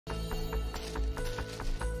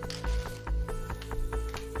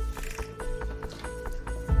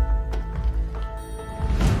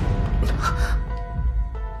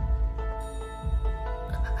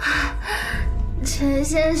陈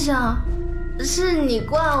先生，是你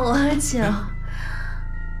灌我酒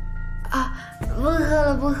啊？不喝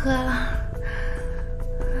了，不喝了。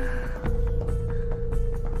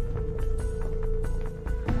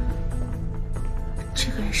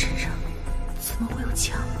这个人身上怎么会有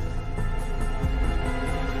枪？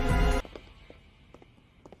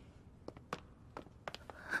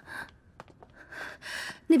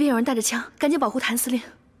那边有人带着枪，赶紧保护谭司令。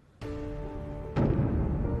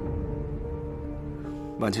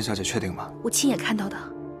婉清小姐确定吗？我亲眼看到的。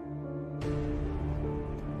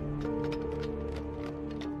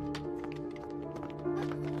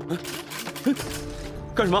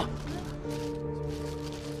干什么？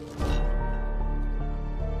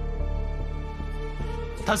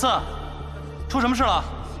谭四，出什么事了？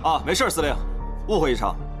啊，没事，司令，误会一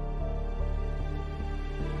场。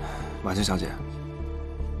婉清小姐，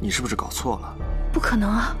你是不是搞错了？不可能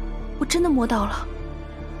啊，我真的摸到了。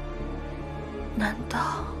难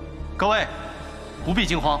道？各位，不必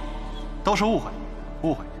惊慌，都是误会，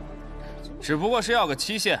误会。只不过是要个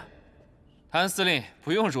期限，谭司令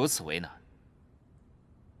不用如此为难。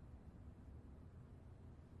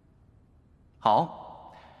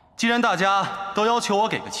好，既然大家都要求我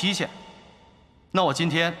给个期限，那我今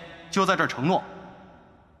天就在这儿承诺，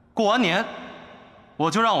过完年，我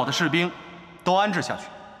就让我的士兵都安置下去。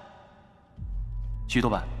徐督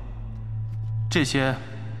办，这些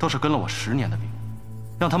都是跟了我10年的兵，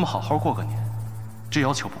让他们好好过个年，这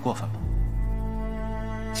要求不过分吧？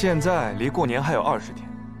现在离过年还有20天，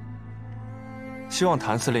希望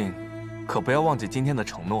谭司令可不要忘记今天的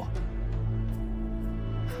承诺。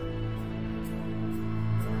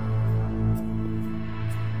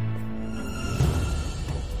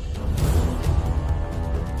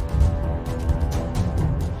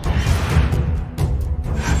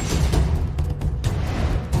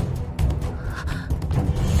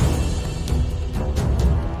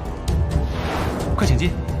快请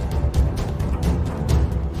进。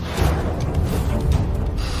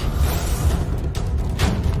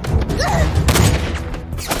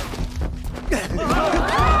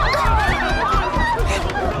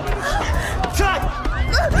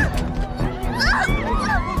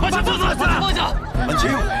放下！婉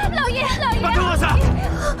清，老爷，把他放下！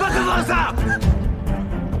把他放下！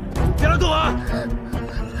别乱动啊！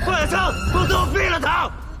放下枪，否则我毙了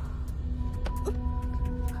他！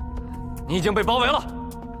你已经被包围了，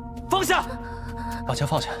放下！把枪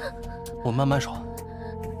放下，我慢慢说。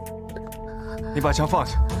你把枪放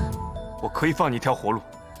下，我可以放你一条活路。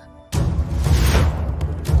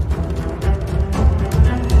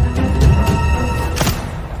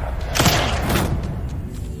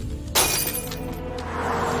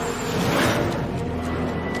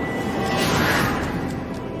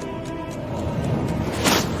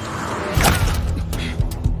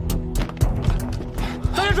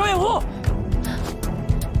大家抓掩护！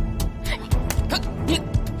你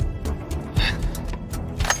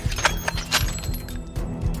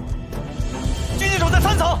狙击手在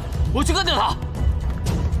3层，我去跟定他。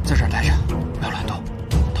在这儿待着，不要乱动，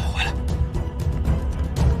等我回来。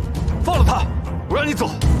放了他！我让你走。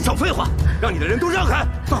少废话，让你的人都让开！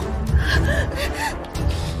走。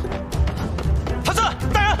谭四，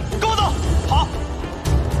带人跟我走。好。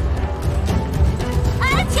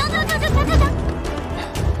哎，停！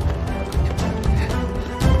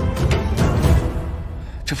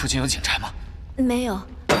这附近有警察吗？没有。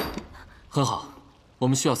很好，我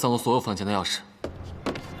们需要3楼所有房间的钥匙。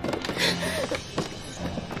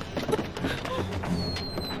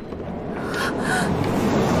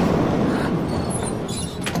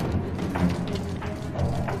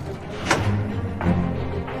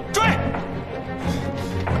追！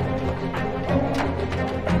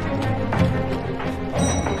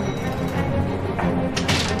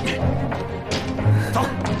走，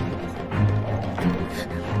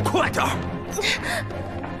快点儿！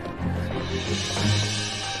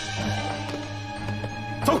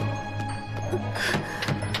走，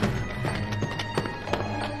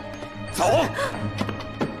走！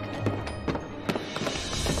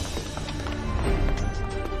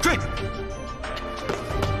追！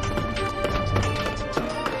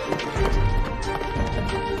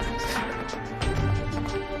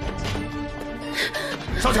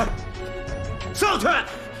上去！上去！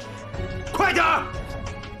快点儿！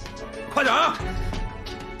快点儿啊！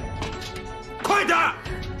快点儿！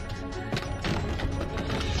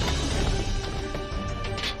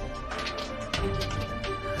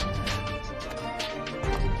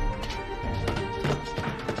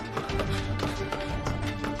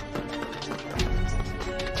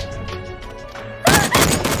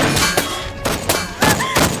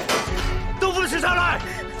都不许上来，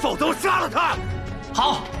否则我杀了他！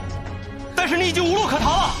是你已经无路可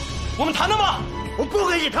逃了。我们谈谈吧。我不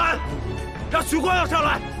跟你谈，让许光耀上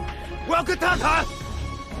来，我要跟他谈。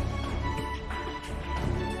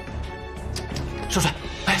少帅，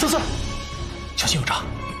哎，瑟瑟，小心有诈！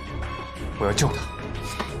我要救他。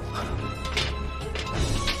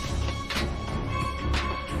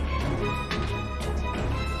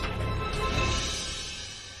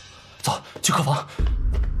走，去客房。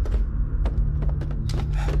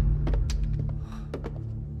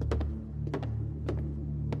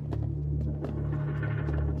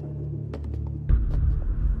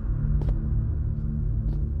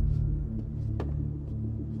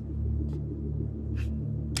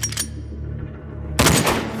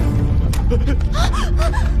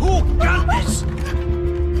不敢！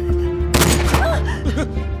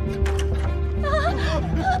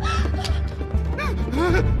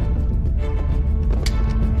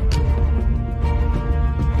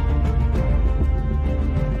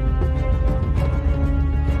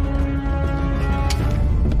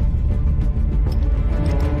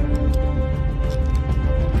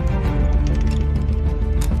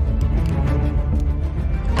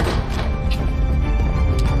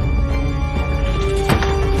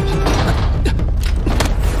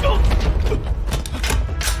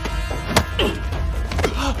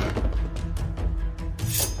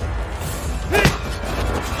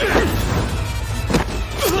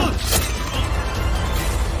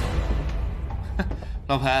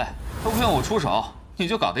老裴，都不用我出手，你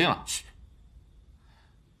就搞定了。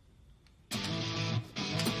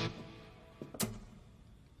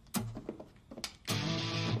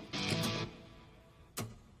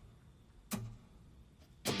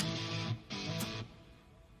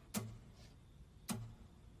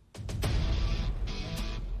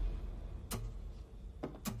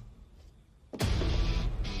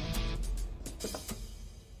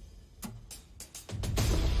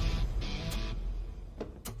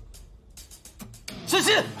小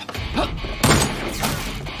心！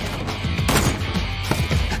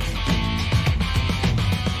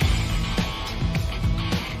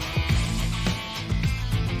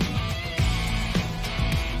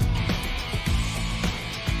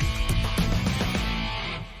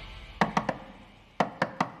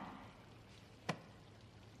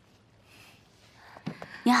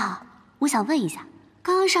你好，我想问一下，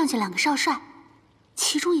刚刚上去2个少帅，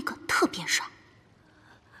其中一个特别帅，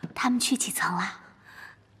他们去几层啦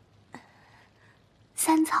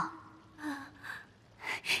？3层。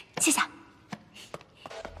谢谢。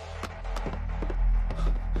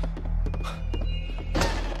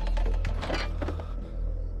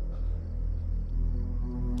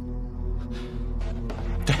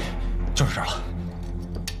对，就是这儿了。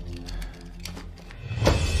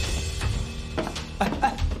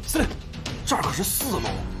哎，司令，这儿可是4楼。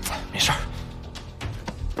没事儿。